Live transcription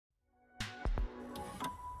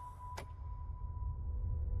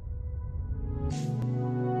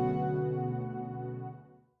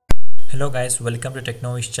Hello guys, welcome to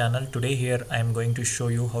Techno Vish channel. Today here I am going to show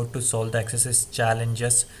you how to solve the XSS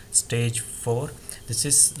challenges stage 4. This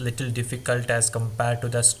is little difficult as compared to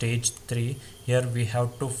the stage 3. Here we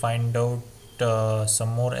have to find out some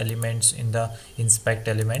more elements in the inspect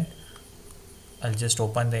element. I'll just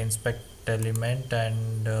open the inspect element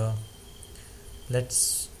and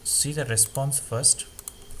let's see the response first.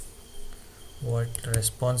 What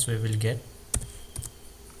response we will get.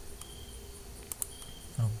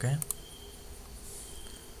 Okay.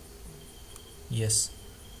 Yes,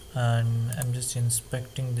 and I'm just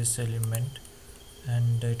inspecting this element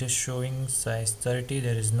and it is showing size 30.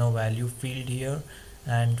 There is no value field here,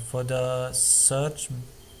 and for the search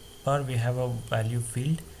bar we have a value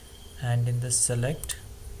field, and in the select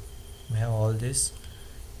we have all this.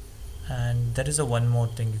 And there is a one more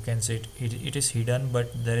thing, you can see it is hidden,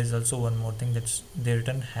 but there is also one more thing, that's they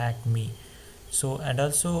written hack me. So and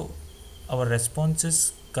also our response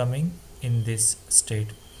is coming in this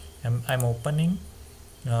state. I'm opening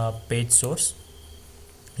page source.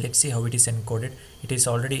 Let's see how it is encoded. It is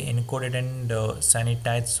already encoded and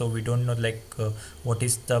sanitized, so we don't know what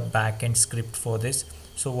is the backend script for this.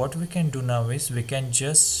 So what we can do now is we can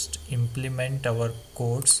just implement our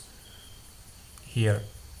codes here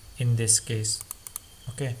in this case.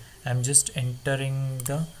 Okay, I'm just entering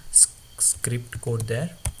the script code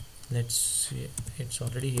there. Let's see, it's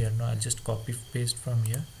already here. Now I'll just copy paste from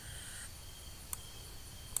here.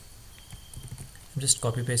 I'm just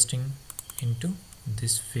copy pasting into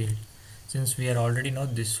this field. Since we are already know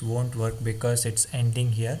this won't work because it's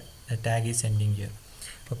ending here, the tag is ending here.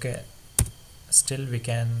 Okay, still we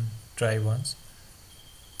can try once.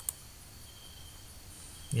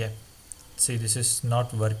 Yeah, see, this is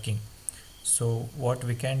not working. So what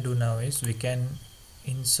we can do now is we can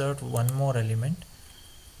insert one more element,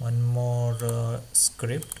 one more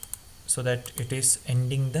script, so that it is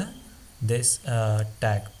ending this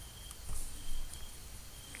tag.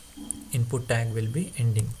 Input tag will be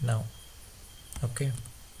ending now. Okay,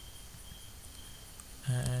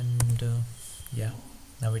 and yeah,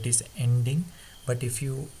 now it is ending, but if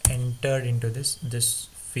you enter into this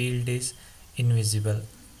field is invisible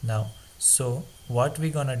now. So what we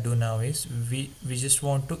gonna do now is we just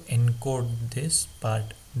want to encode this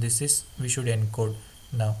part. This is we should encode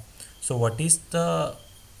now. So what is the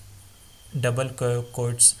double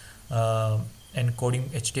quotes encoding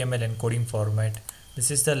HTML encoding format? This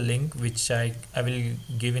is the link which I will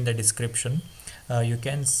give in the description. You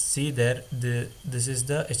can see there this is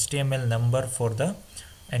the HTML number for the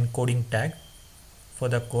encoding tag for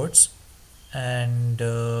the quotes, and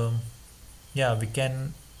yeah, we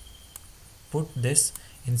can put this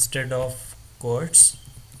instead of quotes.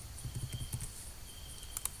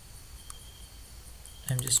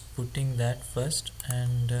 I'm just putting that first,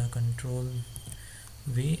 and control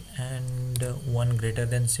V and one greater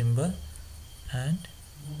than symbol, and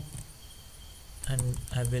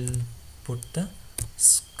I will put the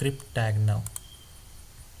script tag now.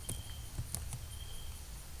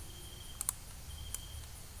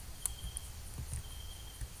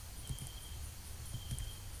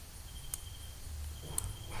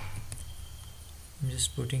 I'm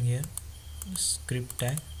just putting here script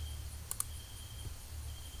tag.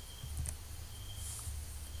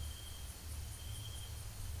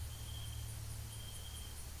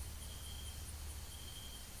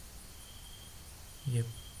 Yep.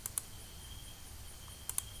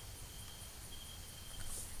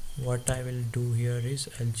 What I will do here is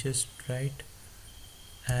I'll just write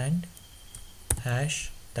and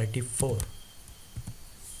hash 34,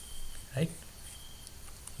 right?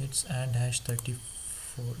 It's and hash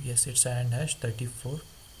 34. Yes, it's and hash 34.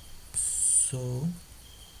 So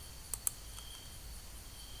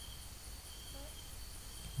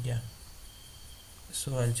yeah,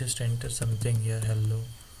 so I'll just enter something here, hello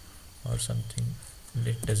or something.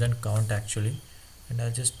 It doesn't count actually, and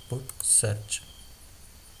I'll just put search.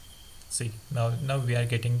 See, now we are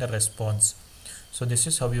getting the response. So this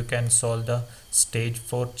is how you can solve the stage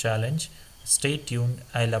 4 challenge. Stay tuned,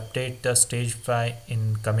 I'll update the stage 5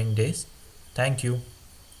 in coming days. Thank you.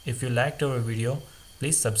 If you liked our video,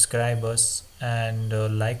 please subscribe us and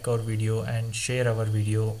like our video and share our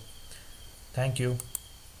video. Thank you.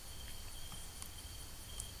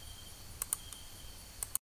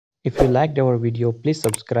 If you liked our video, please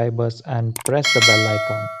subscribe us and press the bell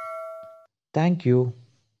icon. Thank you.